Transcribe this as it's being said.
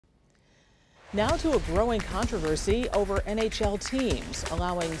Now to a growing controversy over NHL teams,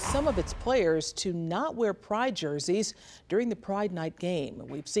 allowing some of its players to not wear pride jerseys during the Pride Night game.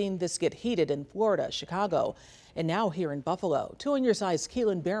 We've seen this get heated in Florida, Chicago, and now here in Buffalo. 2 on Your Side's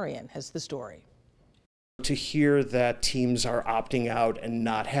Keelan Berrien has the story. To hear that teams are opting out and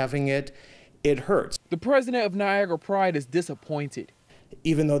not having it, it hurts. The president of Niagara Pride is disappointed.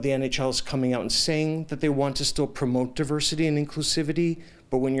 Even though the NHL is coming out and saying that they want to still promote diversity and inclusivity,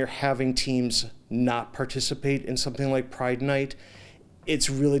 but when you're having teams not participate in something like Pride Night, it's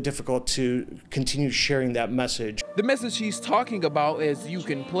really difficult to continue sharing that message. The message he's talking about is you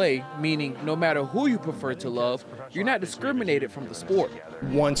can play, meaning no matter who you prefer to love, you're not discriminated from the sport.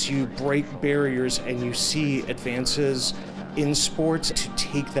 Once you break barriers and you see advances in sports, to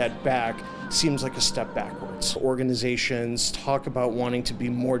take that back seems like a step backwards. Organizations talk about wanting to be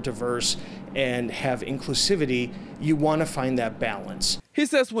more diverse and have inclusivity. You want to find that balance. He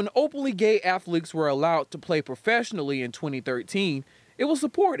says when openly gay athletes were allowed to play professionally in 2013, it was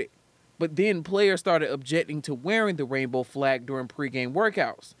supported. But then players started objecting to wearing the rainbow flag during pregame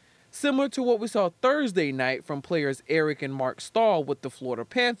workouts, similar to what we saw Thursday night from players Eric and Mark Stahl with the Florida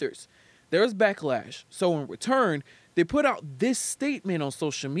Panthers. There's backlash, so in return, they put out this statement on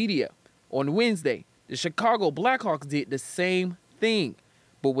social media. On Wednesday, the Chicago Blackhawks did the same thing,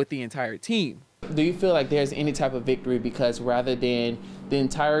 but with the entire team. Do you feel like there's any type of victory because rather than the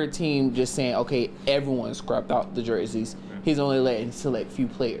entire team just saying, okay, everyone scrubbed out the jerseys, he's only letting select few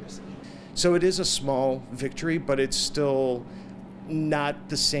players? So it is a small victory, but it's still not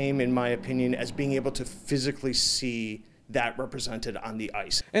the same, in my opinion, as being able to physically see that represented on the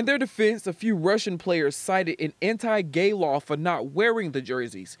ice. In their defense, a few Russian players cited an anti-gay law for not wearing the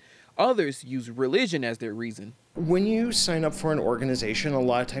jerseys. Others use religion as their reason. When you sign up for an organization, a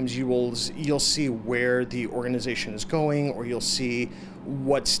lot of times you'll see where the organization is going, or you'll see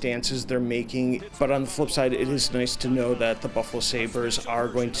what stances they're making. But on the flip side, it is nice to know that the Buffalo Sabres are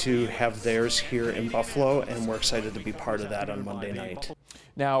going to have theirs here in Buffalo, and we're excited to be part of that on Monday night.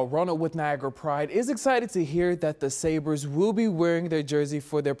 Now, Ronald with Niagara Pride is excited to hear that the Sabres will be wearing their jersey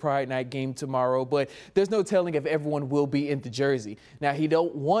for their Pride Night game tomorrow, but there's no telling if everyone will be in the jersey. Now, he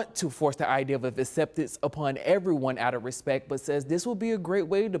don't want to force the idea of acceptance upon everyone out of respect, but says this will be a great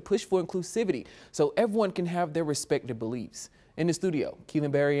way to push for inclusivity so everyone can have their respective beliefs. In the studio,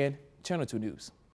 Keelan Berrien, Channel 2 News.